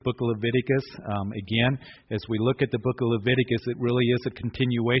Book of Leviticus. Again, as we look at the book of Leviticus, it really is a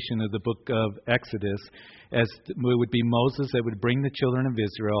continuation of the book of Exodus. As it would be Moses that would bring the children of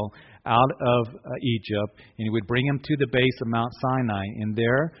Israel out of Egypt, and he would bring them to the base of Mount Sinai. And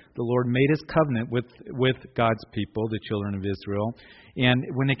there, the Lord made his covenant with God's people, the children of Israel. And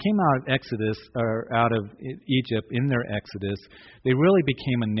when they came out of Exodus, or out of Egypt in their Exodus, they really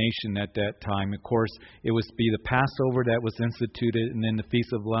became a nation at that time. Of course, it was be the Passover that was instituted, and then the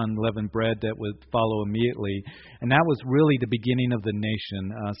Feast of Unleavened Bread that would follow immediately. And that was really the beginning of the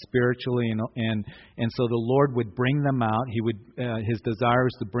nation, spiritually. And so the Lord would bring them out. He would his desire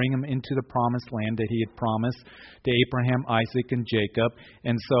was to bring them into the promised land that he had promised to Abraham, Isaac, and Jacob.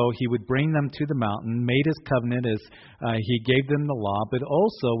 And so he would bring them to the mountain, made his covenant as he gave them the law. But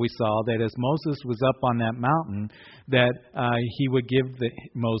also we saw that as Moses was up on that mountain, that he would give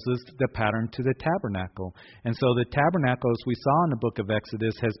Moses the pattern to the tabernacle. And so the tabernacle, as we saw in the book of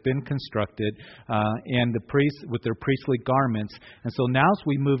Exodus, has been constructed, and the priests with their priestly garments. And so now as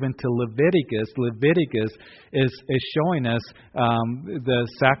we move into Leviticus is showing us the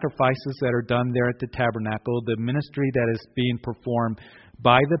sacrifices that are done there at the tabernacle, the ministry that is being performed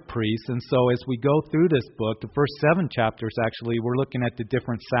by the priests. And so as we go through this book, the first 7 chapters actually, we're looking at the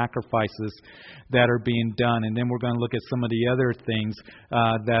different sacrifices that are being done. And then we're going to look at some of the other things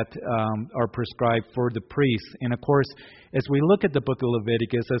that are prescribed for the priests. And of course, as we look at the book of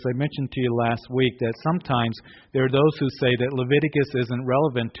Leviticus, as I mentioned to you last week, that sometimes there are those who say that Leviticus isn't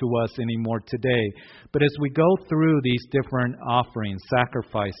relevant to us anymore today. But as we go through these different offerings,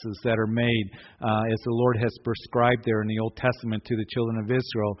 sacrifices that are made, as the Lord has prescribed there in the Old Testament to the children of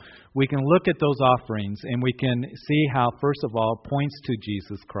Israel, we can look at those offerings and we can see how, first of all, it points to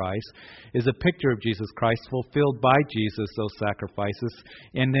Jesus Christ, is a picture of Jesus Christ fulfilled by Jesus, those sacrifices.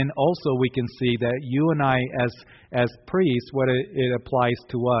 And then also we can see that you and I as priests, what it applies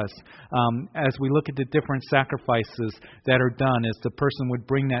to us. As we look at the different sacrifices that are done, as the person would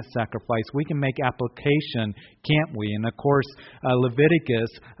bring that sacrifice, we can make application, can't we? And of course, Leviticus,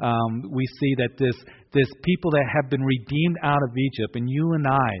 we see that this people that have been redeemed out of Egypt, and you and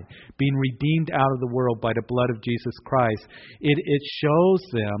I being redeemed out of the world by the blood of Jesus Christ, it shows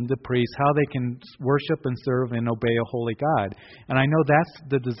them, the priests, how they can worship and serve and obey a holy God. And I know that's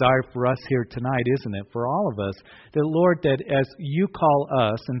the desire for us here tonight, isn't it? For all of us, that Lord, that as you call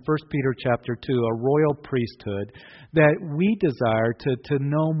us in 1 Peter chapter 2, a royal priesthood, that we desire to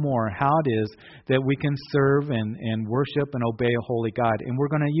know more how it is that we can serve and worship and obey a holy God. And we're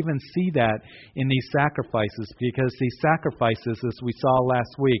going to even see that in these sacrifices, because these sacrifices, as we saw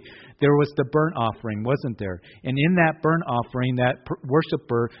last week, there was the burnt offering, wasn't there? And in that burnt offering, that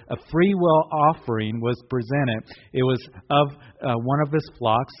worshiper, a free will offering was presented. It was of one of his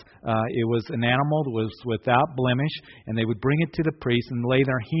flocks. It was an animal that was without blemish, and they would bring it to the priest and lay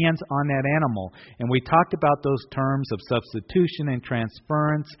their hands on that animal. And we talked about those terms of substitution and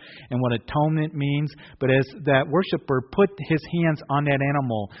transference and what atonement means. But as that worshiper put his hands on that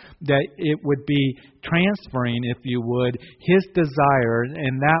animal, that it would be transferring, if you would, his desire,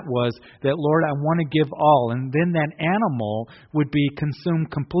 and that was that, Lord, I want to give all. And then that animal would be consumed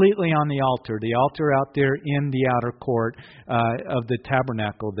completely on the altar out there in the outer court of the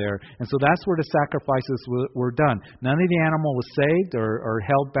tabernacle there. And so that's where the sacrifices were done. None of the animal was saved or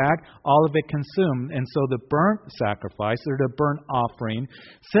held back, all of it consumed. And so the burnt sacrifice, or the burnt offering,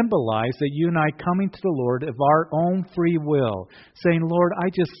 symbolized that you and I coming to the Lord of our own free will, saying, Lord, I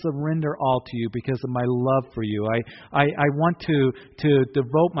just surrender all to you because of my love for you. I want to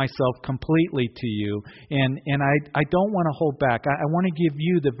devote myself completely to you, and I don't want to hold back. I want to give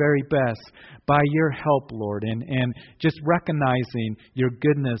you the very best by your help, Lord, and just recognizing your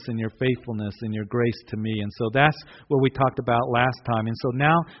goodness and your faithfulness and your grace to me. And so that's what we talked about last time. And so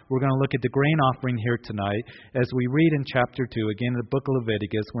now we're going to look at the grain offering here tonight as we read in chapter 2, again in the book of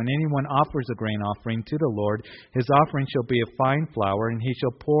Leviticus. When anyone offers a grain offering to the Lord, his offering shall be of fine flour, and he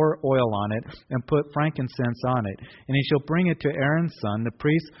shall pour oil on it and put frankincense on it. And he shall bring it to Aaron's son, the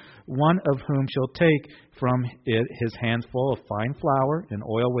priest, one of whom shall take from it his handful of fine flour and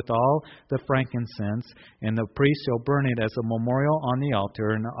oil with all the frankincense, and the priest shall burn it as a memorial on the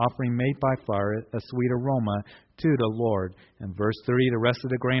altar, an offering made by fire, a sweet aroma to the Lord. And verse 3, the rest of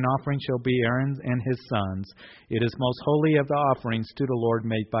the grain offering shall be Aaron's and his sons. It is most holy of the offerings to the Lord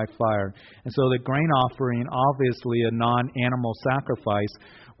made by fire. And so the grain offering, obviously a non-animal sacrifice.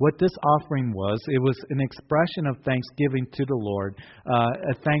 What this offering was, it was an expression of thanksgiving to the Lord,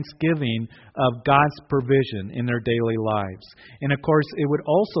 a thanksgiving of God's provision in their daily lives. And of course, it would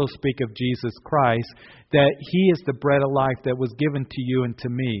also speak of Jesus Christ, that He is the bread of life that was given to you and to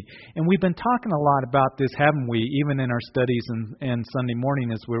me. And we've been talking a lot about this, haven't we, even in our studies and Sunday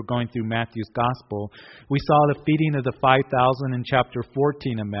morning as we were going through Matthew's Gospel, we saw the feeding of the 5,000 in chapter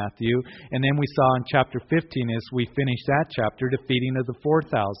 14 of Matthew, and then we saw in chapter 15 as we finished that chapter, the feeding of the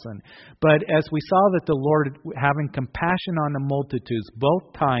 4,000. But as we saw that the Lord having compassion on the multitudes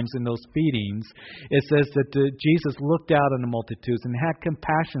both times in those feedings, it says that Jesus looked out on the multitudes and had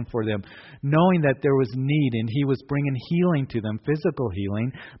compassion for them, knowing that there was need, and He was bringing healing to them, physical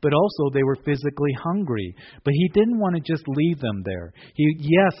healing, but also they were physically hungry. But He didn't want to just leave them there. He,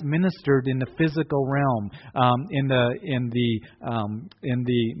 yes, ministered in the physical realm, in the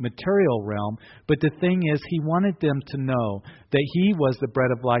material realm, but the thing is, He wanted them to know that He was the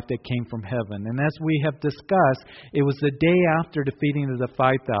bread of life that came from heaven. And as we have discussed, it was the day after the feeding of the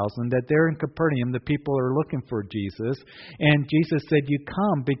 5,000 that there in Capernaum, the people are looking for Jesus. And Jesus said, you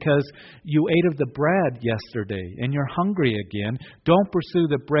come because you ate of the bread yesterday and you're hungry again. Don't pursue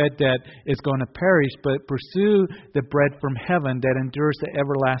the bread that is going to perish, but pursue the bread from heaven that endures to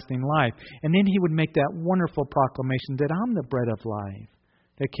everlasting life. And then He would make that wonderful proclamation that I'm the bread of life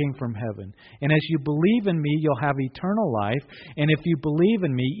that came from heaven. And as you believe in me, you'll have eternal life. And if you believe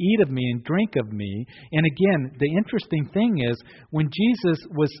in me, eat of me and drink of me. And again, the interesting thing is, when Jesus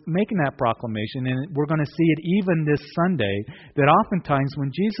was making that proclamation, and we're going to see it even this Sunday, that oftentimes when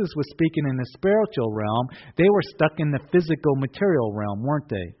Jesus was speaking in the spiritual realm, they were stuck in the physical, material realm, weren't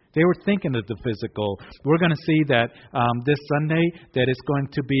they? They were thinking of the physical. We're going to see that this Sunday that it's going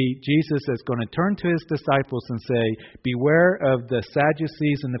to be Jesus is going to turn to His disciples and say, beware of the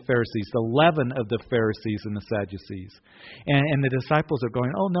Sadducees and the Pharisees, the leaven of the Pharisees and the Sadducees. And the disciples are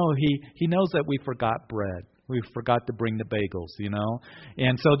going, oh no, he knows that we forgot bread. We forgot to bring the bagels, you know.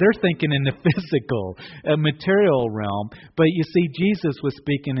 And so they're thinking in the physical, material realm. But you see, Jesus was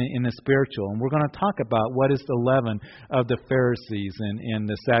speaking in the spiritual. And we're going to talk about what is the leaven of the Pharisees and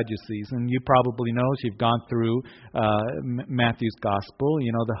the Sadducees. And you probably know, if you've gone through Matthew's Gospel,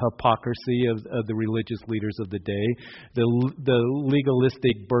 you know, the hypocrisy of the religious leaders of the day, the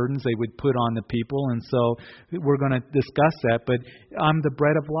legalistic burdens they would put on the people. And so we're going to discuss that. But I'm the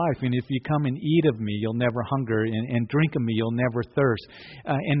bread of life. And if you come and eat of me, you'll never hunger. And drink of me, you'll never thirst.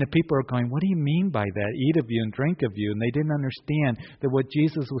 And the people are going, what do you mean by that? Eat of you and drink of you. And they didn't understand that what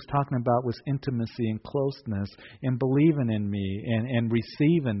Jesus was talking about was intimacy and closeness and believing in me and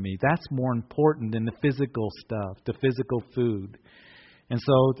receiving me. That's more important than the physical stuff, the physical food. And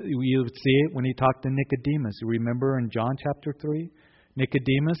so you see it when He talked to Nicodemus. You remember in John chapter 3?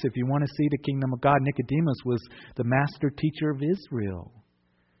 Nicodemus, if you want to see the kingdom of God, Nicodemus was the master teacher of Israel.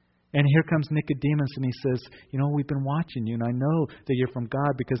 And here comes Nicodemus and he says, you know, we've been watching you and I know that you're from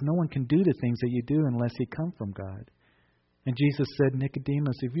God because no one can do the things that you do unless He come from God. And Jesus said,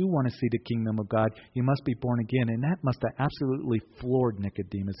 Nicodemus, if you want to see the kingdom of God, you must be born again. And that must have absolutely floored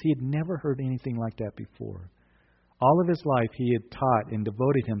Nicodemus. He had never heard anything like that before. All of his life he had taught and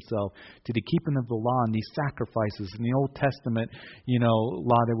devoted himself to the keeping of the law and these sacrifices and the Old Testament, you know,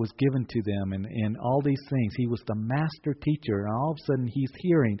 law that was given to them and all these things. He was the master teacher. And all of a sudden he's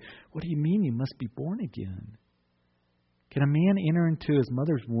hearing, what do you mean you must be born again? Can a man enter into his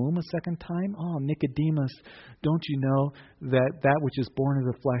mother's womb a second time? Oh, Nicodemus, don't you know that which is born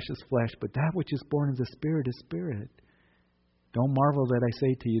of the flesh is flesh, but that which is born of the Spirit is spirit? Don't marvel that I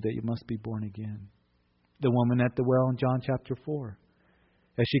say to you that you must be born again. The woman at the well in John chapter 4.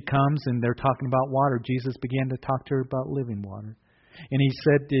 As she comes and they're talking about water, Jesus began to talk to her about living water. And He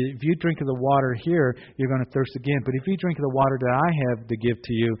said, if you drink of the water here, you're going to thirst again. But if you drink of the water that I have to give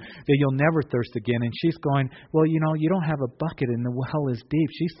to you, then you'll never thirst again. And she's going, well, you know, you don't have a bucket and the well is deep.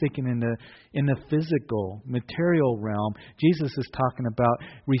 She's thinking in the physical, material realm. Jesus is talking about,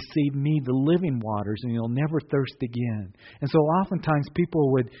 receive me, the living waters, and you'll never thirst again. And so oftentimes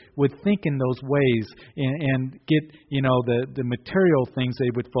people would think in those ways and get, you know, the material things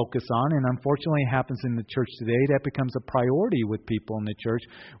they would focus on. And unfortunately it happens in the church today. That becomes a priority with people in the church,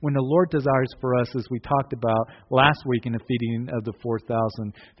 when the Lord desires for us, as we talked about last week in the feeding of the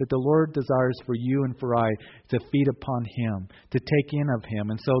 4,000, that the Lord desires for you and for I to feed upon Him, to take in of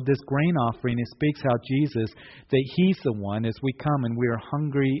Him. And so this grain offering, it speaks how Jesus, that He's the one, as we come and we are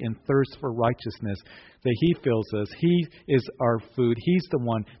hungry and thirst for righteousness, that He fills us. He is our food. He's the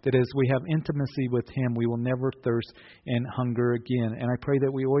one that as we have intimacy with Him, we will never thirst and hunger again. And I pray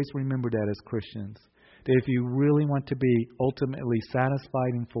that we always remember that as Christians. That if you really want to be ultimately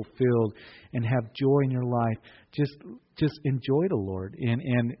satisfied and fulfilled and have joy in your life, just enjoy the Lord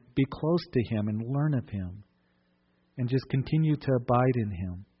and be close to Him and learn of Him. And just continue to abide in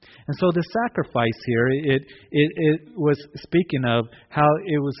Him. And so the sacrifice here, it was speaking of how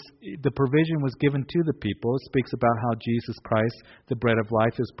the provision was given to the people. It speaks about how Jesus Christ, the bread of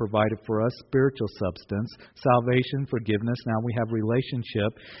life, has provided for us spiritual substance, salvation, forgiveness. Now we have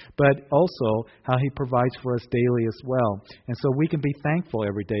relationship, but also how He provides for us daily as well. And so we can be thankful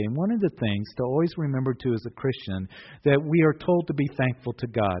every day. And one of the things to always remember too as a Christian, that we are told to be thankful to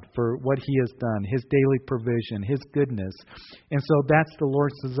God for what He has done, His daily provision, His goodness. And so that's the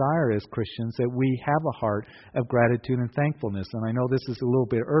Lord's desire as Christians, that we have a heart of gratitude and thankfulness. And I know this is a little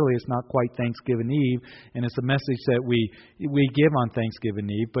bit early. It's not quite Thanksgiving Eve, and it's a message that we give on Thanksgiving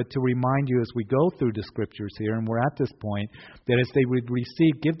Eve, but to remind you as we go through the Scriptures here, and we're at this point, that as they would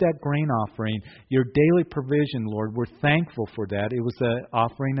give that grain offering, your daily provision, Lord, we're thankful for that. It was an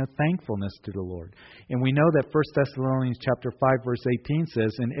offering of thankfulness to the Lord. And we know that 1 Thessalonians chapter 5, verse 18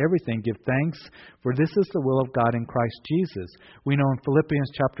 says, "In everything give thanks, for this is the will of God in Christ Jesus." We know in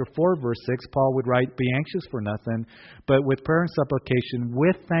Philippians chapter 4, verse 6, Paul would write, "Be anxious for nothing, but with prayer and supplication,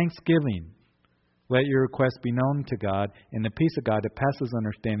 with thanksgiving, let your requests be known to God, and the peace of God that passes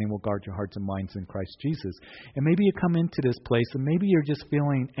understanding will guard your hearts and minds in Christ Jesus." And maybe you come into this place and maybe you're just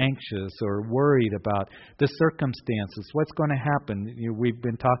feeling anxious or worried about the circumstances, what's going to happen. We've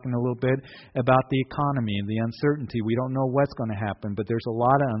been talking a little bit about the economy and the uncertainty. We don't know what's going to happen, but there's a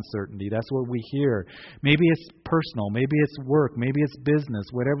lot of uncertainty. That's what we hear. Maybe it's personal, maybe it's work, maybe it's business,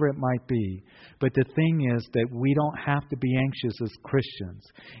 whatever it might be. But the thing is that we don't have to be anxious as Christians.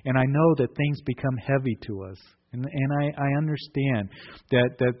 And I know that things become heavy to us. And I understand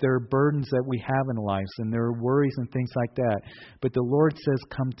that there are burdens that we have in life, and there are worries and things like that. But the Lord says,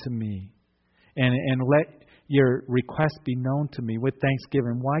 "Come to me and let your request be known to me with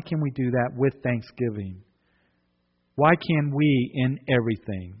thanksgiving." Why can we do that with thanksgiving? Why can we in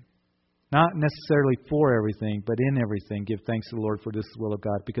everything? Not necessarily for everything, but in everything, give thanks to the Lord, for this is the will of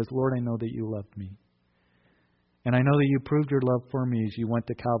God. Because, Lord, I know that you love me. And I know that you proved your love for me as you went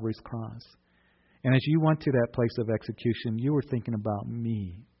to Calvary's cross. And as you went to that place of execution, you were thinking about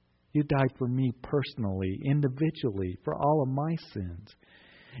me. You died for me personally, individually, for all of my sins.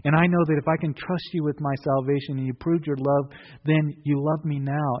 And I know that if I can trust you with my salvation and you proved your love, then you love me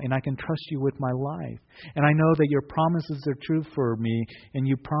now and I can trust you with my life. And I know that your promises are true for me, and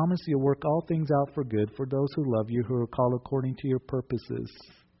you promise you'll work all things out for good for those who love you, who are called according to your purposes.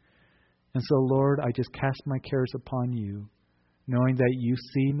 And so, Lord, I just cast my cares upon you, knowing that you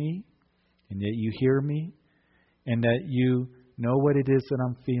see me, and that you hear me, and that you know what it is that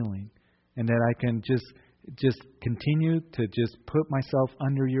I'm feeling, and that I can just continue to just put myself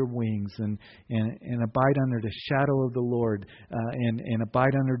under your wings and abide under the shadow of the Lord, and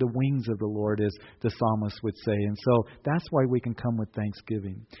abide under the wings of the Lord, as the psalmist would say. And so that's why we can come with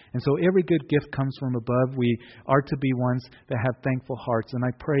thanksgiving. And so every good gift comes from above. We are to be ones that have thankful hearts. And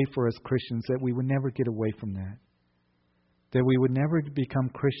I pray for us Christians that we would never get away from that. That we would never become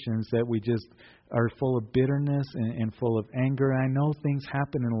Christians that we just are full of bitterness and full of anger. And I know things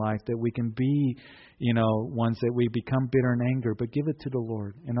happen in life that we can be, ones that we become bitter and anger. But give it to the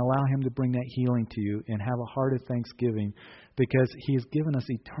Lord and allow Him to bring that healing to you, and have a heart of thanksgiving, because He has given us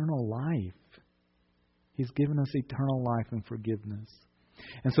eternal life. He's given us eternal life and forgiveness.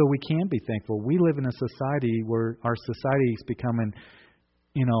 And so we can be thankful. We live in a society where our society is becoming,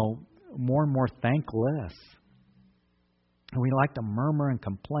 more and more thankless. We like to murmur and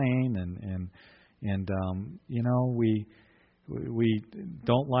complain, and we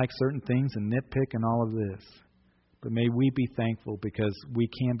don't like certain things and nitpick and all of this. But may we be thankful, because we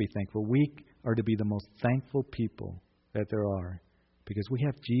can be thankful. We are to be the most thankful people that there are, because we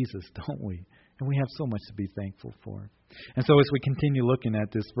have Jesus, don't we? And we have so much to be thankful for. And so as we continue looking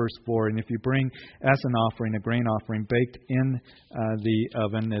at this, verse 4, and if you bring as an offering a grain offering baked in the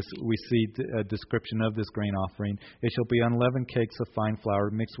oven, as we see a description of this grain offering, it shall be unleavened cakes of fine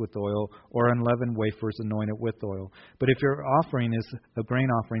flour mixed with oil, or unleavened wafers anointed with oil. But if your offering is a grain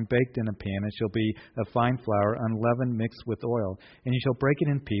offering baked in a pan, it shall be of fine flour unleavened mixed with oil. And you shall break it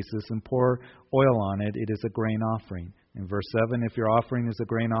in pieces and pour oil on it. It is a grain offering. In verse 7, if your offering is a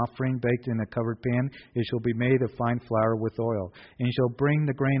grain offering baked in a covered pan, it shall be made of fine flour with oil. And you shall bring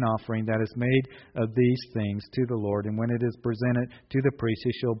the grain offering that is made of these things to the Lord. And when it is presented to the priest,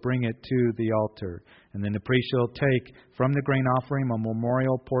 he shall bring it to the altar. And then the priest shall take from the grain offering a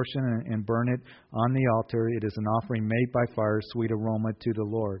memorial portion and burn it on the altar. It is an offering made by fire, sweet aroma to the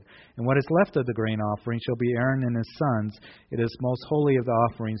Lord. And what is left of the grain offering shall be Aaron and his sons. It is most holy of the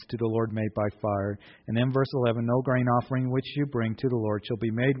offerings to the Lord made by fire. And then verse 11, no grain offering which you bring to the Lord shall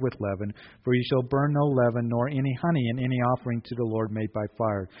be made with leaven, for you shall burn no leaven, nor any honey in any offering to the Lord made by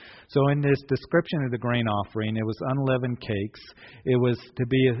fire. So in this description of the grain offering, it was unleavened cakes. It was to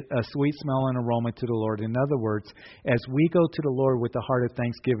be a sweet smell and aroma to the Lord. In other words, as we go to the Lord with the heart of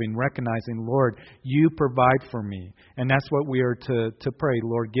thanksgiving, recognizing, Lord, you provide for me. And that's what we are to pray.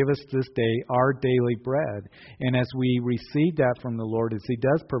 Lord, give us this day our daily bread. And as we receive that from the Lord, as He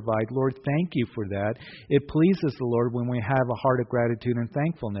does provide, Lord, thank you for that. It pleases the Lord when we have a heart of gratitude and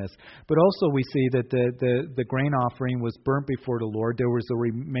thankfulness. But also we see that the grain offering was burnt before the Lord. There was a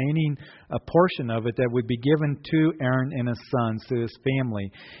remaining portion of it that would be given to Aaron and his sons, to his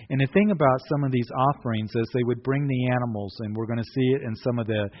family. And the thing about some of these offerings is they would bring the animals, and we're going to see it in some of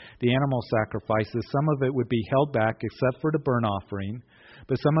the animal sacrifices. Some of it would be held back except for the burnt offering,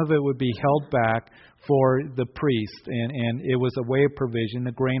 but some of it would be held back for the priest, and it was a way of provision,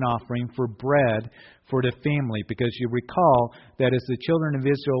 the grain offering for bread for the family, because you recall that as the children of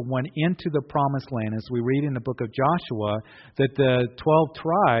Israel went into the promised land, as we read in the book of Joshua, that the 12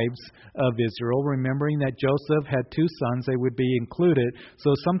 tribes of Israel, remembering that Joseph had two sons, they would be included.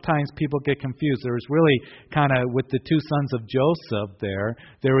 So sometimes people get confused. There was really kind of, with the two sons of Joseph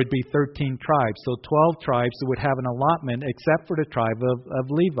there would be 13 tribes. So 12 tribes would have an allotment except for the tribe of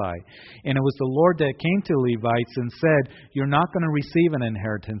Levi. And it was the Lord that came to Levites and said, you're not going to receive an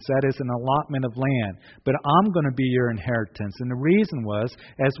inheritance. That is an allotment of land. But I'm going to be your inheritance. And the reason was,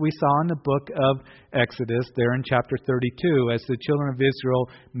 as we saw in the book of Exodus, there in chapter 32, as the children of Israel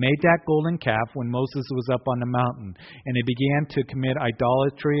made that golden calf when Moses was up on the mountain, and they began to commit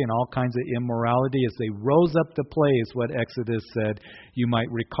idolatry and all kinds of immorality as they rose up to play, is what Exodus said, you might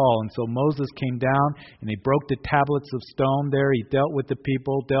recall. And so Moses came down, and he broke the tablets of stone there. He dealt with the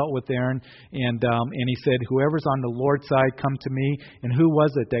people, dealt with Aaron, and he said, whoever's on the Lord's side, come to me. And who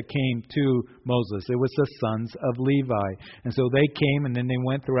was it that came to Moses? It was the sons of Levi. And so they came, and then they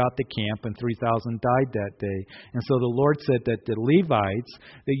went throughout the camp, and 3,000 died that day. And so the Lord said that the Levites,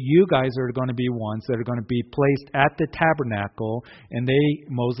 that you guys are going to be ones that are going to be placed at the tabernacle, and they,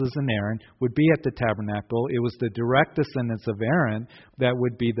 Moses and Aaron, would be at the tabernacle. It was the direct descendants of Aaron that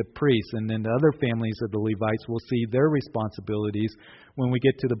would be the priests. And then the other families of the Levites will see their responsibilities when we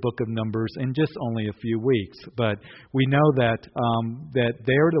get to the book of Numbers in just only a few weeks. But we know that that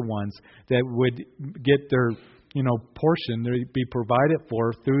they're the ones that would get their portion be provided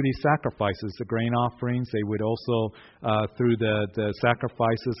for through these sacrifices, the grain offerings. They would also, through the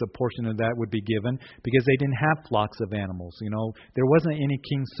sacrifices, a portion of that would be given because they didn't have flocks of animals. There wasn't any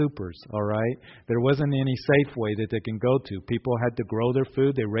King Soopers, all right? There wasn't any Safeway that they can go to. People had to grow their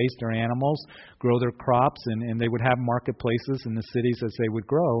food. They raised their animals, grow their crops, and they would have marketplaces in the cities as they would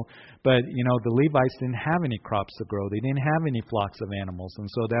grow. But, the Levites didn't have any crops to grow. They didn't have any flocks of animals. And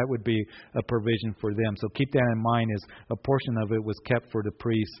so that would be a provision for them. So keep that in mind, as a portion of it was kept for the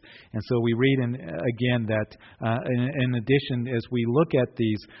priests. And so we read again that in addition, as we look at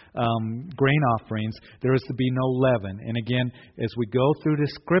these grain offerings, there is to be no leaven. And again, as we go through the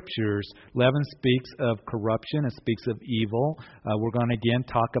scriptures, leaven speaks of corruption. It speaks of evil. We're going to again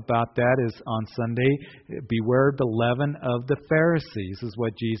talk about that as on Sunday. Beware the leaven of the Pharisees, is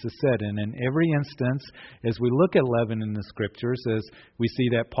what Jesus said. And in every instance, as we look at leaven in the scriptures, as we see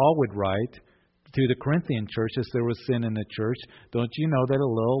that Paul would write to the Corinthian church, as there was sin in the church, don't you know that a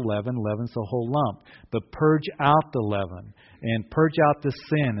little leaven leavens the whole lump? But purge out the leaven and purge out the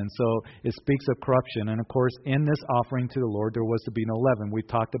sin. And so it speaks of corruption. And of course, in this offering to the Lord, there was to be no leaven. We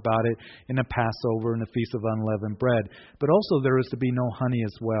talked about it in the Passover and the Feast of Unleavened Bread. But also there was to be no honey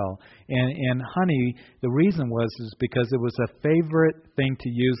as well. And honey, the reason is because it was a favorite thing to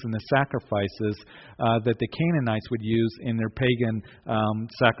use in the sacrifices that the Canaanites would use in their pagan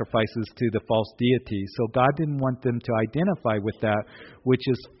sacrifices to the false deity. So God didn't want them to identify with that which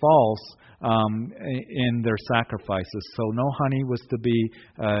is false in their sacrifices. So no honey was to be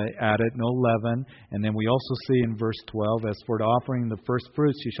added, no leaven. And then we also see in verse 12, as for the offering the first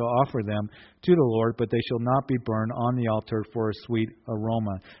fruits, you shall offer them to the Lord, but they shall not be burned on the altar for a sweet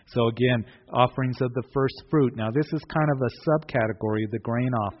aroma. So again, offerings of the first fruit. Now this is kind of a subcategory of the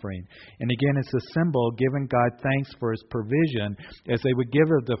grain offering. And again, it's a symbol giving God thanks for His provision as they would give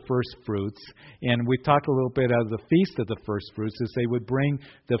of the first fruits. And we talked a little bit of the feast of the first fruits, as they would bring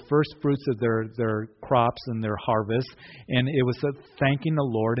the first fruits of their crops and their harvest. And it was thanking the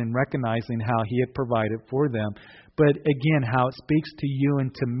Lord and recognizing how He had provided for them. But again, how it speaks to you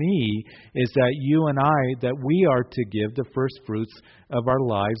and to me is that you and I, that we are to give the first fruits of our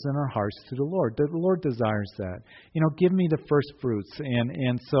lives and our hearts to the Lord. The Lord desires that. Give me the first fruits.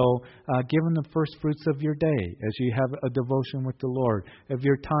 And so give Him the first fruits of your day as you have a devotion with the Lord, of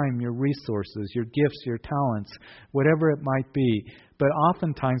your time, your resources, your gifts, your talents, whatever it might be. But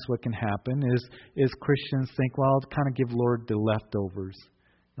oftentimes what can happen is Christians think, well, I'll kind of give Lord the leftovers.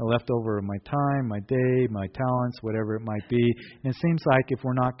 The leftover of my time, my day, my talents, whatever it might be. And it seems like if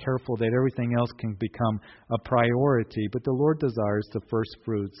we're not careful that everything else can become a priority. But the Lord desires the first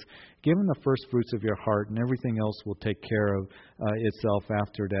fruits. Give Him the first fruits of your heart, and everything else will take care of itself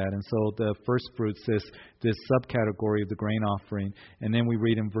after that. And so the first fruits, this subcategory of the grain offering. And then we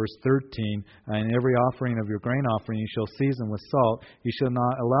read in verse 13, and every offering of your grain offering you shall season with salt. You shall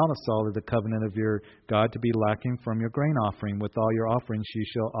not allow the salt of the covenant of your God to be lacking from your grain offering. With all your offerings you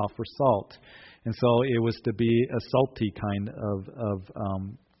shall offer salt. And so it was to be a salty kind of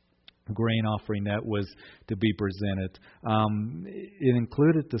grain offering that was to be presented. It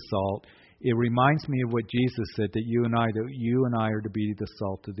included the salt. It reminds me of what Jesus said, that you and I are to be the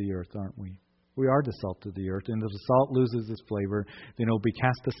salt of the earth, aren't we? We are the salt of the earth. And if the salt loses its flavor, then it will be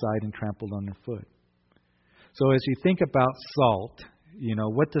cast aside and trampled underfoot. So as you think about salt,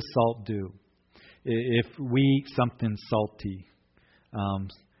 what does salt do? If we eat something salty,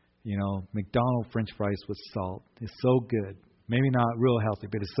 McDonald's French fries with salt is so good. Maybe not real healthy,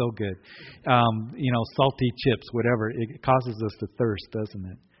 but it's so good. Salty chips, whatever, it causes us to thirst, doesn't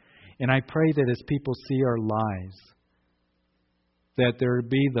it? And I pray that as people see our lives, that there would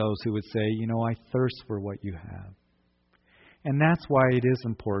be those who would say, I thirst for what you have. And that's why it is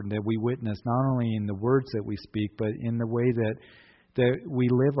important that we witness not only in the words that we speak, but in the way that we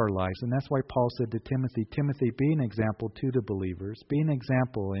live our lives. And that's why Paul said to Timothy, be an example to the believers. Be an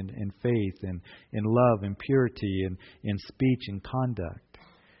example in faith and in love and purity and in speech and conduct.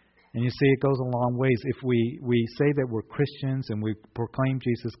 And you see, it goes a long ways. If we say that we're Christians and we proclaim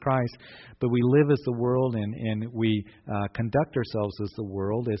Jesus Christ, but we live as the world and we conduct ourselves as the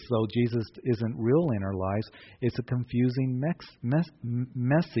world, as though Jesus isn't real in our lives, it's a confusing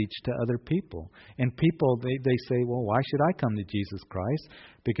message to other people. And people, they say, well, why should I come to Jesus Christ?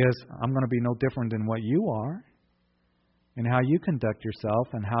 Because I'm going to be no different than what you are and how you conduct yourself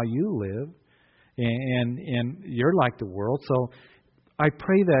and how you live. And you're like the world. So I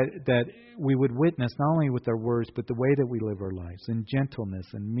pray that we would witness not only with our words, but the way that we live our lives in gentleness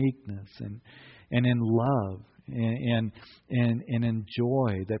and meekness and in love and in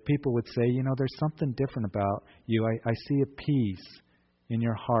joy. That people would say, there's something different about you. I see a peace in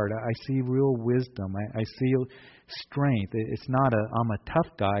your heart. I see real wisdom. I see strength. It's not I'm a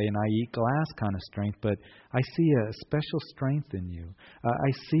tough guy and I eat glass kind of strength, but I see a special strength in you.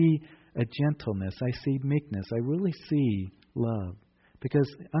 I see a gentleness. I see meekness. I really see love. Because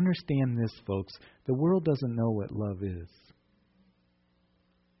understand this, folks, the world doesn't know what love is.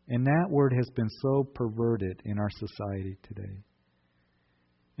 And that word has been so perverted in our society today.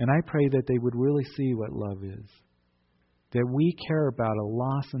 And I pray that they would really see what love is. That we care about a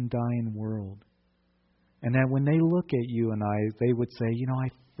lost and dying world. And that when they look at you and I, they would say, I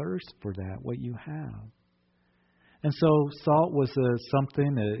thirst for that, what you have. And so salt was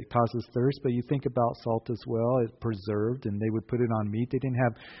something that causes thirst, but you think about salt as well. It's preserved, and they would put it on meat. They didn't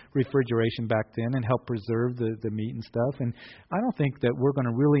have refrigeration back then and help preserve the meat and stuff. And I don't think that we're going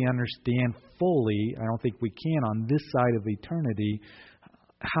to really understand fully, I don't think we can on this side of eternity,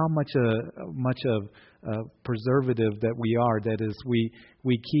 how much of preservative that we are. That is, we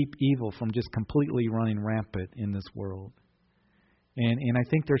keep evil from just completely running rampant in this world. And I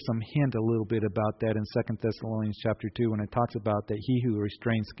think there's some hint a little bit about that in 2 Thessalonians chapter 2 when it talks about that he who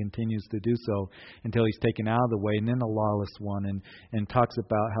restrains continues to do so until he's taken out of the way, and then the lawless one, and talks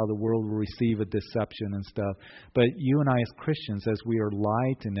about how the world will receive a deception and stuff. But you and I as Christians, as we are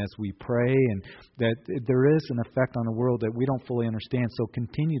light and as we pray, and that there is an effect on the world that we don't fully understand, so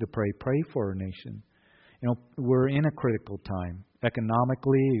continue to pray. Pray for our nation. We're in a critical time.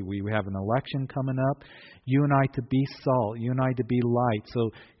 Economically, we have an election coming up. You and I to be salt. You and I to be light. So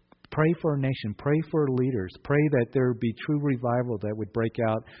pray for our nation. Pray for our leaders. Pray that there would be true revival that would break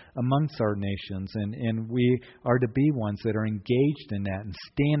out amongst our nations. And we are to be ones that are engaged in that and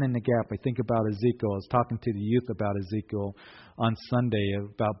stand in the gap. I think about Ezekiel. I was talking to the youth about Ezekiel on Sunday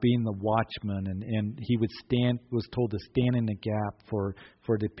about being the watchman. And he was told to stand in the gap for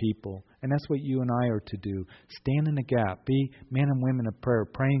the people. And that's what you and I are to do. Stand in the gap. Be men and women of prayer,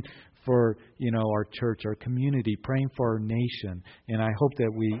 praying for, our church, our community, praying for our nation. And I hope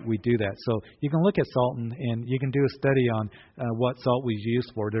that we do that. So you can look at salt and you can do a study on what salt was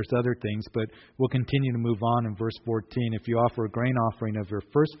used for. There's other things, but we'll continue to move on in verse 14. If you offer a grain offering of your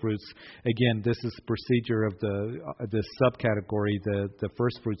first fruits, again, this is the procedure of the subcategory, the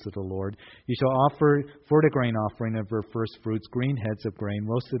first fruits of the Lord. You shall offer for the grain offering of your first fruits green heads of grain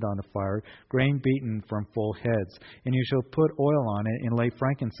roasted on the fire, grain beaten from full heads. And you shall put oil on it and lay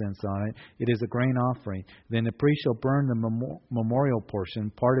frankincense on it. It is a grain offering. Then the priest shall burn the memorial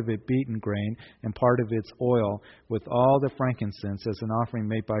portion, part of it beaten grain and part of its oil, with all the frankincense as an offering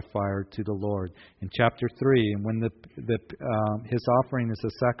made by fire to the Lord. In chapter 3, and when his offering is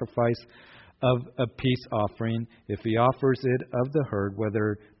a sacrifice of a peace offering, if he offers it of the herd,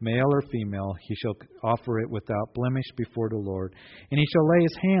 whether male or female, he shall offer it without blemish before the Lord. And he shall lay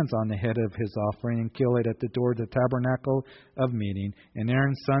his hands on the head of his offering and kill it at the door of the tabernacle of meeting. And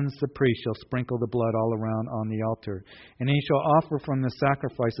Aaron's sons, the priest, shall sprinkle the blood all around on the altar. And he shall offer from the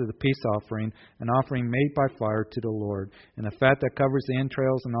sacrifice of the peace offering an offering made by fire to the Lord. And the fat that covers the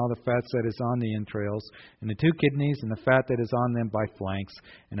entrails and all the fats that is on the entrails, and the 2 kidneys and the fat that is on them by flanks,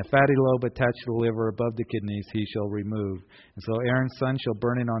 and a fatty lobe attached to the liver above the kidneys he shall remove. And so Aaron's son shall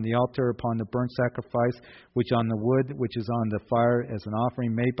burn it on the altar upon the burnt sacrifice, which on the wood which is on the fire, as an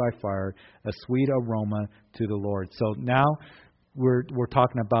offering made by fire, a sweet aroma to the Lord. So now we're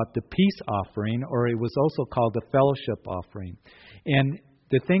talking about the peace offering, or it was also called the fellowship offering. And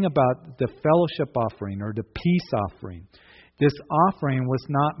the thing about the fellowship offering or the peace offering, this offering was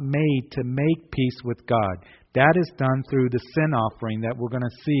not made to make peace with God. That is done through the sin offering that we're going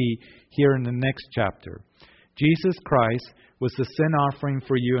to see here in the next chapter. Jesus Christ was the sin offering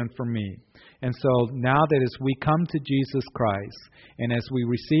for you and for me. And so now that as we come to Jesus Christ and as we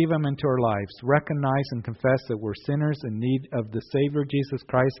receive Him into our lives, recognize and confess that we're sinners in need of the Savior Jesus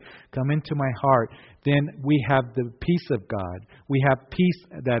Christ, come into my heart, then we have the peace of God. We have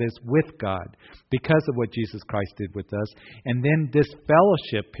peace that is with God because of what Jesus Christ did with us. And then this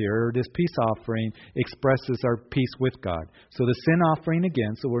fellowship here, or this peace offering, expresses our peace with God. So the sin offering,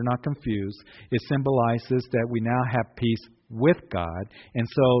 again, so we're not confused, it symbolizes that we now have peace with God. And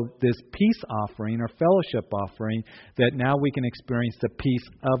so this peace offering or fellowship offering, that now we can experience the peace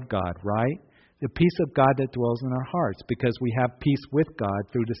of God, right? The peace of God that dwells in our hearts, because we have peace with God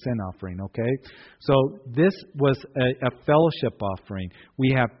through the sin offering, okay? So this was a fellowship offering.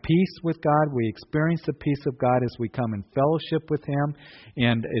 We have peace with God. We experience the peace of God as we come in fellowship with Him.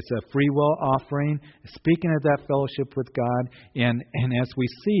 And it's a free will offering. Speaking of that fellowship with God, and as we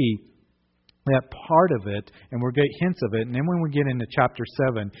see that part of it, and we'll get hints of it, and then when we get into chapter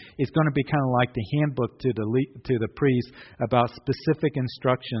 7, it's going to be kind of like the handbook to the priest about specific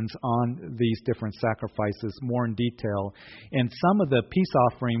instructions on these different sacrifices, more in detail. And some of the peace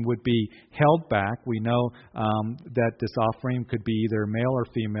offering would be held back. We know that this offering could be either male or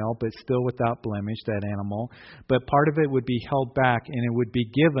female, but still without blemish, that animal. But part of it would be held back, and it would be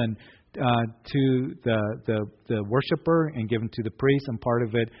given to the worshiper and given to the priest, and part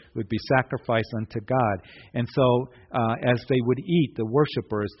of it would be sacrificed unto God. And so as they would eat, the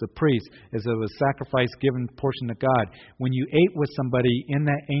worshipers, the priest, as it was sacrifice given portion to God, when you ate with somebody in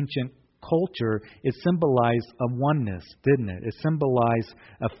that ancient culture, it symbolized a oneness, didn't it? It symbolized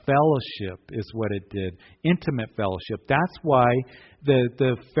a fellowship is what it did. Intimate fellowship. That's why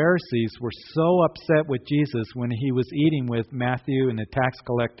the Pharisees were so upset with Jesus when He was eating with Matthew and the tax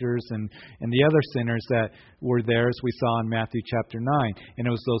collectors and the other sinners that were there, as we saw in Matthew chapter 9. And it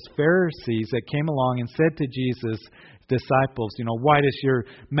was those Pharisees that came along and said to Jesus' disciples, why does your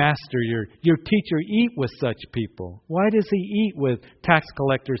master, your teacher eat with such people? Why does He eat with tax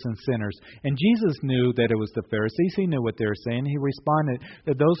collectors and sinners? And Jesus knew that it was the Pharisees. He knew what they were saying. He responded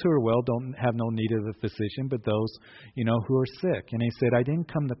that those who are well don't have no need of a physician, but those, who are sick. And He said, I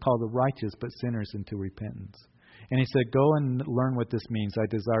didn't come to call the righteous, but sinners into repentance. And He said, go and learn what this means. I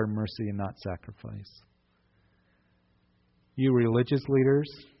desire mercy and not sacrifice. You religious leaders,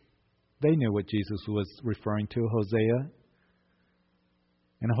 they knew what Jesus was referring to, Hosea.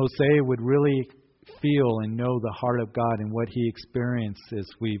 And Hosea would really feel and know the heart of God and what he experienced as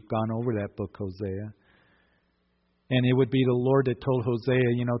we've gone over that book, Hosea. And it would be the Lord that told Hosea,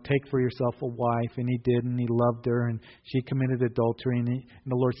 take for yourself a wife. And he did, and he loved her, and she committed adultery. And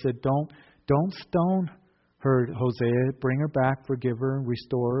the Lord said, don't stone her, Hosea. Bring her back, forgive her,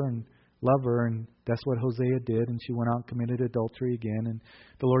 restore her, and love her. And that's what Hosea did. And she went out and committed adultery again. And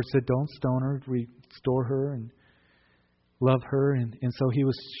the Lord said, don't stone her, restore her, and love her. And so He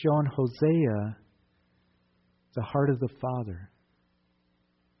was showing Hosea the heart of the Father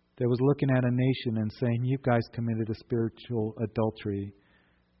that was looking at a nation and saying, you guys committed a spiritual adultery.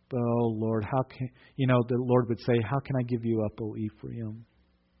 oh Lord, how can, the Lord would say, how can I give you up, O Ephraim?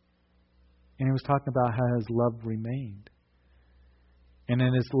 And he was talking about how his love remained. And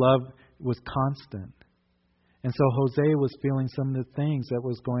then his love was constant. And so Hosea was feeling some of the things that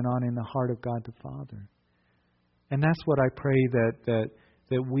was going on in the heart of God the Father. And that's what I pray that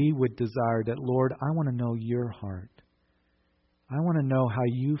we would desire, that, Lord, I want to know your heart. I want to know how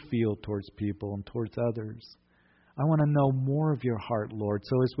you feel towards people and towards others. I want to know more of your heart, Lord.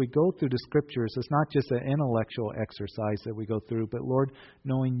 So as we go through the Scriptures, it's not just an intellectual exercise that we go through, but, Lord,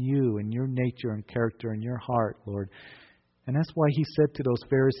 knowing you and your nature and character and your heart, Lord. And that's why he said to those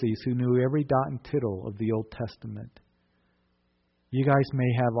Pharisees who knew every dot and tittle of the Old Testament, you guys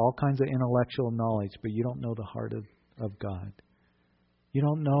may have all kinds of intellectual knowledge, but you don't know the heart of God. You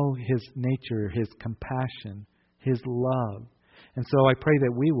don't know his nature, his compassion, his love. And so I pray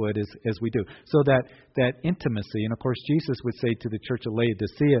that we would as we do. So that intimacy, and of course Jesus would say to the church of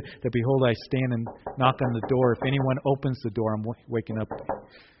Laodicea that, behold, I stand and knock on the door. If anyone opens the door, I'm waking up.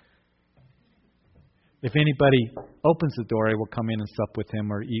 If anybody opens the door, I will come in and sup with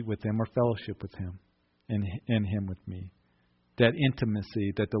him or eat with him or fellowship with him and him with me. That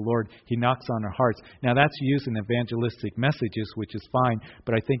intimacy that the Lord, he knocks on our hearts. Now that's used in evangelistic messages, which is fine,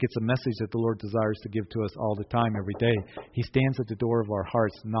 but I think it's a message that the Lord desires to give to us all the time, every day. He stands at the door of our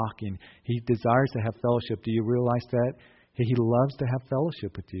hearts knocking. He desires to have fellowship. Do you realize that? He loves to have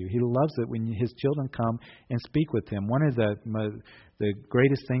fellowship with you. He loves it when his children come and speak with him. One of the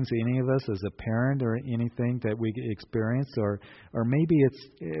greatest things any of us as a parent or anything that we experience, or maybe it's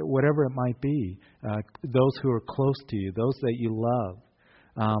whatever it might be, those who are close to you, those that you love.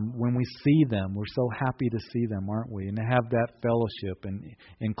 When we see them, we're so happy to see them, aren't we? And to have that fellowship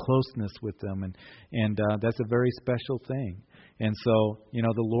and closeness with them. And that's a very special thing. And so,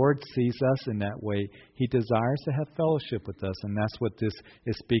 the Lord sees us in that way. He desires to have fellowship with us, and that's what this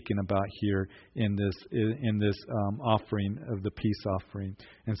is speaking about here in this offering of the peace offering.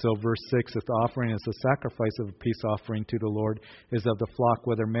 And so, verse 6: if the offering is a sacrifice of a peace offering to the Lord is of the flock,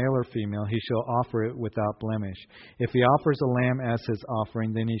 whether male or female, he shall offer it without blemish. If he offers a lamb as his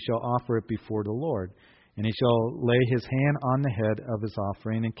offering, then he shall offer it before the Lord. And he shall lay his hand on the head of his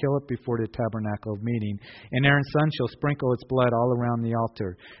offering and kill it before the tabernacle of meeting. And Aaron's son shall sprinkle its blood all around the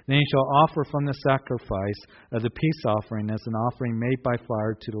altar. Then he shall offer from the sacrifice of the peace offering as an offering made by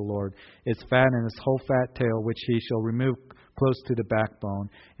fire to the Lord its fat and its whole fat tail, which he shall remove close to the backbone,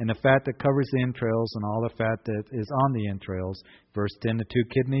 and the fat that covers the entrails, and all the fat that is on the entrails. Verse 10, the 2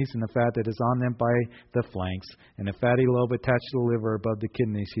 kidneys, and the fat that is on them by the flanks, and the fatty lobe attached to the liver above the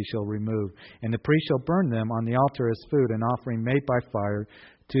kidneys he shall remove. And the priest shall burn them on the altar as food, an offering made by fire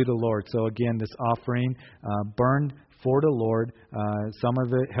to the Lord. So again, this offering burned for the Lord, some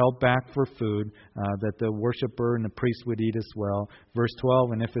of it held back for food, that the worshiper and the priest would eat as well. Verse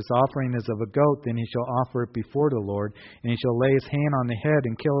 12, and if his offering is of a goat, then he shall offer it before the Lord, and he shall lay his hand on the head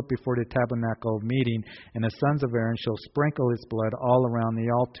and kill it before the tabernacle of meeting, and the sons of Aaron shall sprinkle its blood all around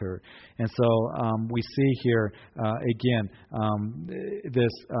the altar. And so we see here,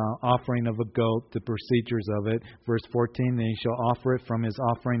 this offering of a goat, the procedures of it. Verse 14, then he shall offer it from his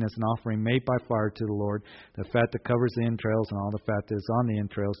offering as an offering made by fire to the Lord, the fat that covers the entrails and all the fat that is on the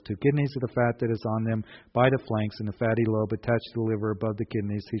entrails, 2 kidneys of the fat that is on them by the flanks, and the fatty lobe attached to the liver above the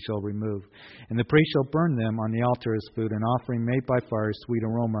kidneys he shall remove. And the priest shall burn them on the altar as food, an offering made by fire, sweet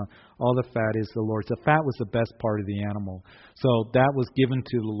aroma. All the fat is the Lord's. The fat was the best part of the animal. So that was given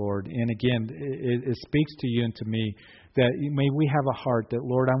to the Lord. And again, it speaks to you and to me that may we have a heart that,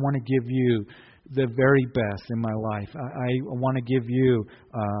 Lord, I want to give you the very best in my life. I want to give you,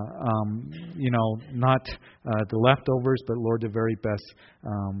 not the leftovers, but, Lord, the very best.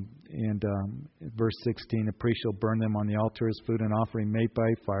 Verse 16, the priest shall burn them on the altar as food and offering made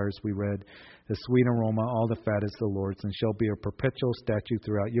by fire, as we read. The sweet aroma, all the fat is the Lord's, and shall be a perpetual statute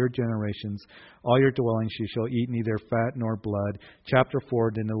throughout your generations. All your dwellings you shall eat neither fat nor blood. Chapter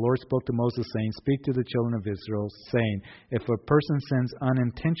 4, then the Lord spoke to Moses, saying, speak to the children of Israel, saying, if a person sins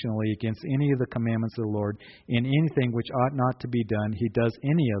unintentionally against any of the commandments of the Lord, in anything which ought not to be done, he does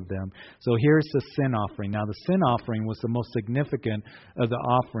any of them. So here's the sin offering. Now the sin offering was the most significant of the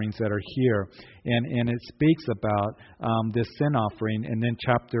offerings that are here. And it speaks about this sin offering, and then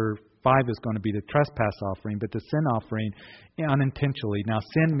chapter 5 is going to be the trespass offering, but the sin offering unintentionally. Now,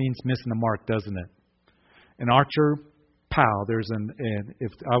 sin means missing the mark, doesn't it? An archer, pow,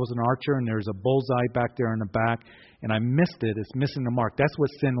 if I was an archer and there's a bullseye back there in the back and I missed it, it's missing the mark. That's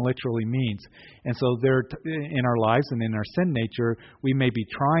what sin literally means. And so there, in our lives and in our sin nature, we may be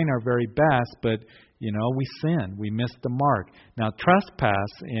trying our very best, but We sin. We miss the mark. Now,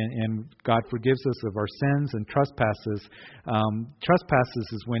 trespass, and God forgives us of our sins and trespasses. Trespasses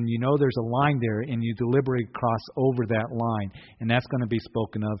is when there's a line there and you deliberately cross over that line. And that's going to be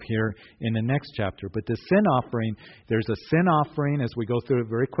spoken of here in the next chapter. But the sin offering, there's a sin offering, as we go through it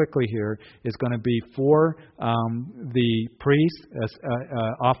very quickly here, is going to be for the priest,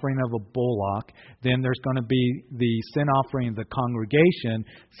 offering of a bullock. Then there's going to be the sin offering of the congregation,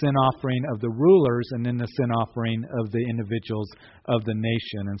 sin offering of the rulers, and then the sin offering of the individuals of the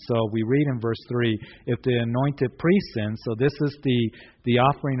nation. And so we read in verse 3, if the anointed priest sins, so this is the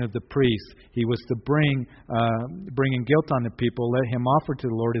offering of the priest. He was to bringing guilt on the people, let him offer to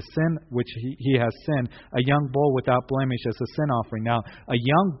the Lord a sin which he has sinned, a young bull without blemish as a sin offering. Now, a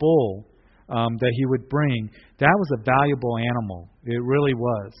young bull that he would bring, that was a valuable animal. It really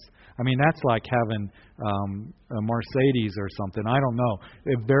was. I mean, that's like having a Mercedes or something. I don't know.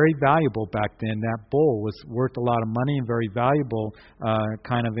 Very valuable back then. That bull was worth a lot of money and very valuable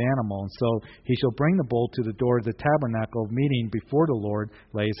kind of animal. And so he shall bring the bull to the door of the tabernacle of meeting before the Lord,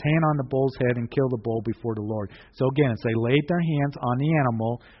 lay his hand on the bull's head, and kill the bull before the Lord. So again, it's they laid their hands on the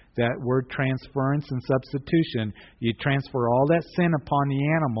animal. That word transference and substitution, you transfer all that sin upon the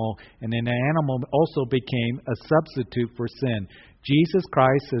animal, and then the animal also became a substitute for sin. Jesus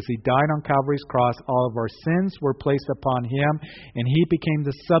Christ, as He died on Calvary's cross, all of our sins were placed upon Him, and He became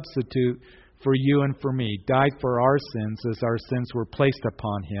the substitute for you and for me. Died for our sins as our sins were placed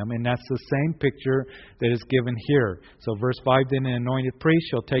upon Him. And that's the same picture that is given here. So verse 5, then an anointed priest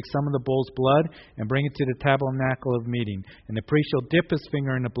shall take some of the bull's blood and bring it to the tabernacle of meeting. And the priest shall dip his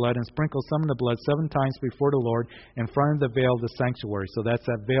finger in the blood and sprinkle some of the blood 7 times before the Lord in front of the veil of the sanctuary. So that's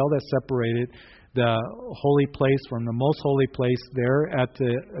that veil that separated the holy place from the most holy place there at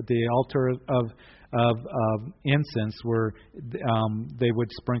the altar of incense, where they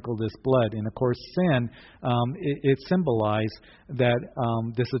would sprinkle this blood. And of course, sin, it symbolized that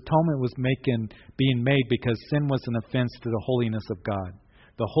this atonement was being made because sin was an offense to the holiness of God.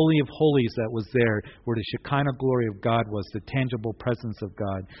 The Holy of Holies that was there, where the Shekinah glory of God was, the tangible presence of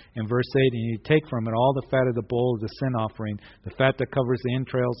God. In verse 8, and you take from it all the fat of the bull of the sin offering, the fat that covers the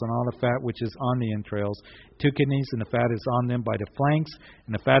entrails, and all the fat which is on the entrails, 2 kidneys, and the fat is on them by the flanks,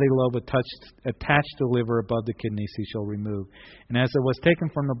 and the fatty lobe attached to the liver above the kidneys he shall remove. And as it was taken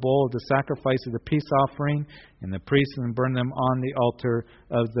from the bull of the sacrifice of the peace offering, and the priest and burn them on the altar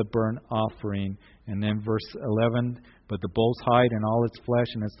of the burnt offering. And then verse 11, but the bull's hide and all its flesh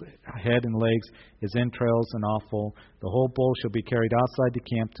and its head and legs, its entrails and offal, the whole bull shall be carried outside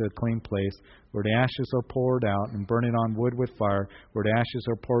the camp to a clean place, where the ashes are poured out, and burn it on wood with fire, where the ashes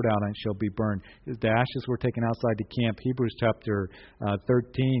are poured out, and it shall be burned. The ashes were taken outside the camp. Hebrews chapter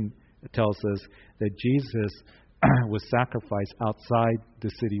 13 tells us that Jesus was sacrificed outside the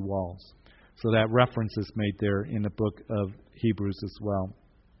city walls. So that reference is made there in the book of Hebrews as well.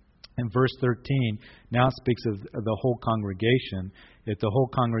 And verse 13 now speaks of the whole congregation. If the whole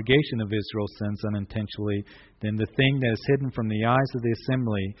congregation of Israel sins unintentionally, then the thing that is hidden from the eyes of the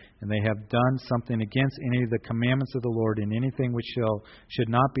assembly, and they have done something against any of the commandments of the Lord, in anything which should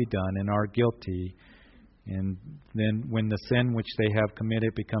not be done, and are guilty. And then when the sin which they have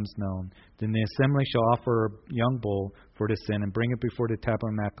committed becomes known, then the assembly shall offer a young bull for the sin and bring it before the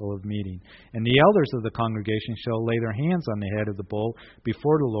tabernacle of meeting. And the elders of the congregation shall lay their hands on the head of the bull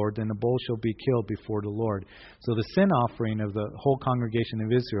before the Lord, then the bull shall be killed before the Lord. So the sin offering of the whole congregation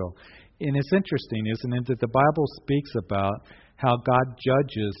of Israel. And it's interesting, isn't it, that the Bible speaks about how God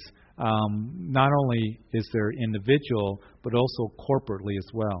judges. Not only is there individual, but also corporately as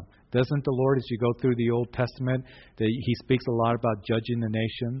well. Doesn't the Lord, as you go through the Old Testament, that He speaks a lot about judging the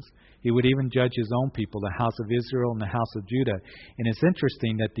nations? He would even judge His own people, the house of Israel and the house of Judah. And it's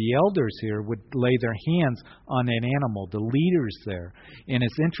interesting that the elders here would lay their hands on an animal, the leaders there. And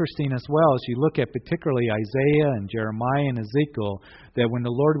it's interesting as well, as you look at particularly Isaiah and Jeremiah and Ezekiel, that when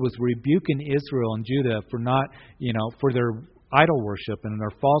the Lord was rebuking Israel and Judah for not, for their idol worship and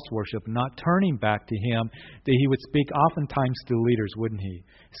their false worship, not turning back to Him, that He would speak oftentimes to leaders, wouldn't He?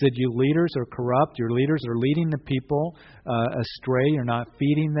 He said, you leaders are corrupt, your leaders are leading the people astray, you're not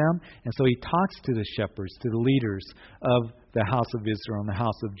feeding them. And so He talks to the shepherds, to the leaders of the house of Israel and the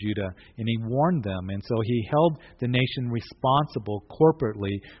house of Judah, and He warned them. And so He held the nation responsible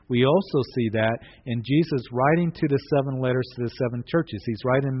corporately. We also see that in Jesus writing to the 7 letters to the 7 churches. He's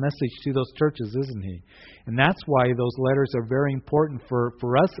writing a message to those churches, isn't He? And that's why those letters are very important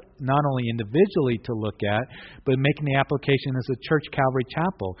for us, not only individually to look at, but making the application as a church, Calvary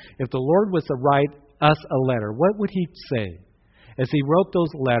Chapel. If the Lord was to write us a letter, what would He say? As He wrote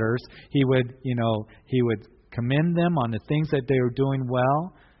those letters, He would commend them on the things that they were doing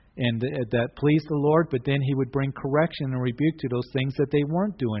well. and that pleased the Lord, but then He would bring correction and rebuke to those things that they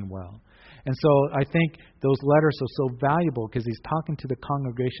weren't doing well. And so I think those letters are so valuable because he's talking to the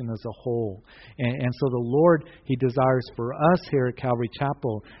congregation as a whole. And so the Lord, He desires for us here at Calvary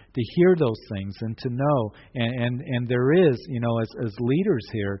Chapel to hear those things and to know. And there is, as leaders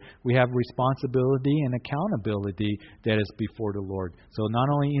here, we have responsibility and accountability that is before the Lord. So not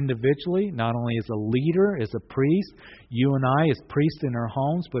only individually, not only as a leader, as a priest, you and I as priests in our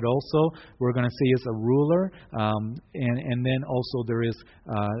homes, but also we're going to see as a ruler, and then also there is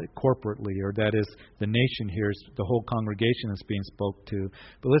corporately, or that is the nation here, the whole congregation is being spoke to.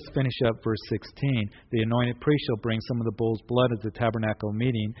 But let's finish up verse 16. The anointed priest shall bring some of the bull's blood at the tabernacle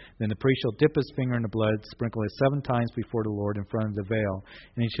meeting. Then the priest shall dip his finger in the blood, sprinkle it 7 times before the Lord in front of the veil.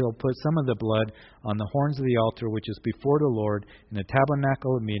 And he shall put some of the blood on the horns of the altar which is before the Lord in the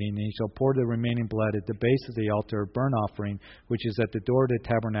tabernacle of meeting. And he shall pour the remaining blood at the base of the altar of burnt offering, which is at the door of the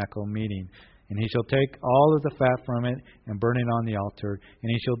tabernacle of meeting. And he shall take all of the fat from it and burn it on the altar.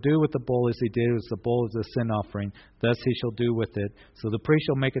 And he shall do with the bull as he did with the bull of the sin offering. Thus he shall do with it. So the priest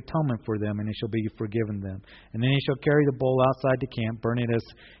shall make atonement for them, and he shall be forgiven them. And then he shall carry the bull outside the camp, burn it as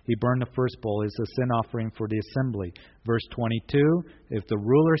he burned the first bull, as a sin offering for the assembly. Verse 22, if the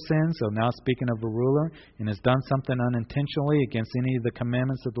ruler sins, so now speaking of a ruler, and has done something unintentionally against any of the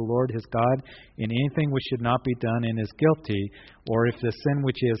commandments of the Lord his God, in anything which should not be done, and is guilty, or if the sin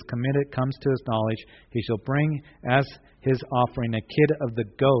which he has committed comes to his knowledge, he shall bring as his offering a kid of the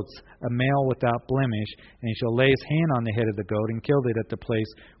goats, a male without blemish, and he shall lay his hand on the head of the goat and kill it at the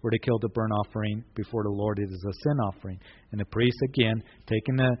place where they killed the burnt offering before the Lord. It is a sin offering. And the priest, again,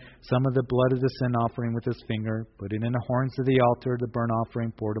 taking some of the blood of the sin offering with his finger, put it in the horns of the altar of the burnt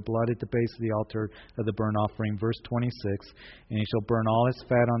offering, pour the blood at the base of the altar of the burnt offering. Verse 26, and he shall burn all his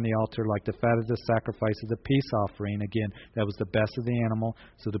fat on the altar like the fat of the sacrifice of the peace offering. Again, that was the best of the animal.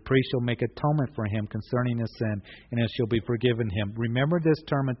 So the priest shall make atonement for him concerning his sin, and it shall be forgiven him. Remember this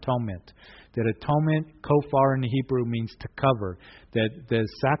term atonement. That atonement, kofar in the Hebrew, means to cover. That the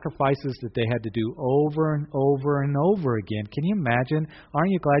sacrifices that they had to do over and over and over again. Can you imagine?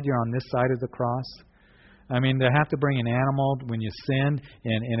 Aren't you glad you're on this side of the cross? I mean, they have to bring an animal when you sin,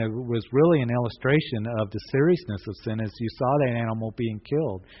 and it was really an illustration of the seriousness of sin as you saw that animal being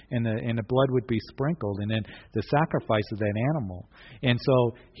killed, and the blood would be sprinkled, and then the sacrifice of that animal. And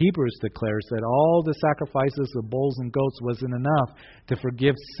so Hebrews declares that all the sacrifices of bulls and goats wasn't enough to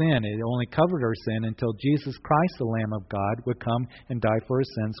forgive sin. It only covered our sin until Jesus Christ, the Lamb of God, would come and die for our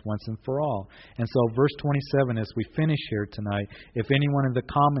sins once and for all. And so verse 27, as we finish here tonight, if any one of the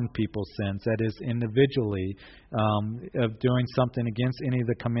common people sins, that is individually, of doing something against any of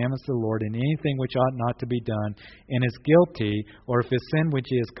the commandments of the Lord, and anything which ought not to be done, and is guilty, or if his sin which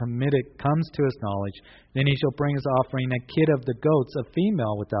he has committed comes to his knowledge, then he shall bring his offering a kid of the goats, a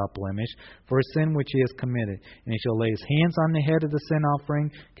female without blemish, for a sin which he has committed. And he shall lay his hands on the head of the sin offering,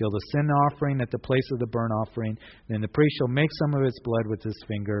 kill the sin offering at the place of the burnt offering. Then the priest shall make some of its blood with his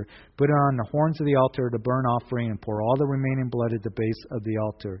finger, put it on the horns of the altar of the burnt offering, and pour all the remaining blood at the base of the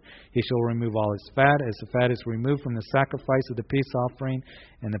altar. He shall remove all his fat, as the fat is removed from the sacrifice of the peace offering,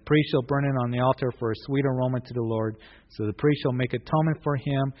 and the priest shall burn it on the altar for a sweet aroma to the Lord. So the priest shall make atonement for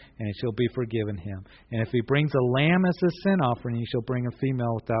him, and it shall be forgiven him. And if he brings a lamb as a sin offering, he shall bring a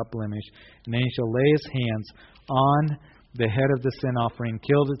female without blemish. And then he shall lay his hands on the head of the sin offering,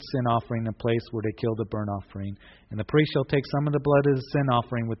 killed its sin offering in the place where they killed the burnt offering. And the priest shall take some of the blood of the sin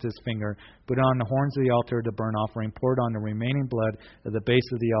offering with his finger, put it on the horns of the altar of the burnt offering, pour it on the remaining blood at the base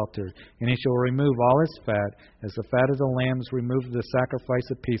of the altar. And he shall remove all his fat, as the fat of the lamb is removed of the sacrifice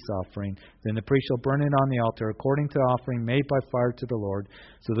of peace offering. Then the priest shall burn it on the altar according to the offering made by fire to the Lord.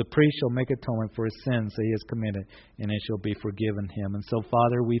 So the priest shall make atonement for his sins that he has committed, and it shall be forgiven him. And so,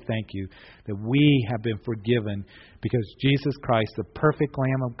 Father, we thank you that we have been forgiven because Jesus Christ, the perfect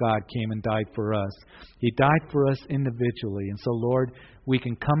Lamb of God, came and died for us. He died for us individually. And so, Lord, we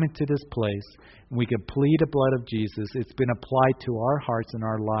can come into this place and we can plead the blood of Jesus. It's been applied to our hearts and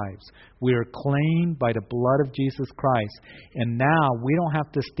our lives. We are clean by the blood of Jesus Christ. And now we don't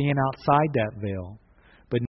have to stand outside that veil.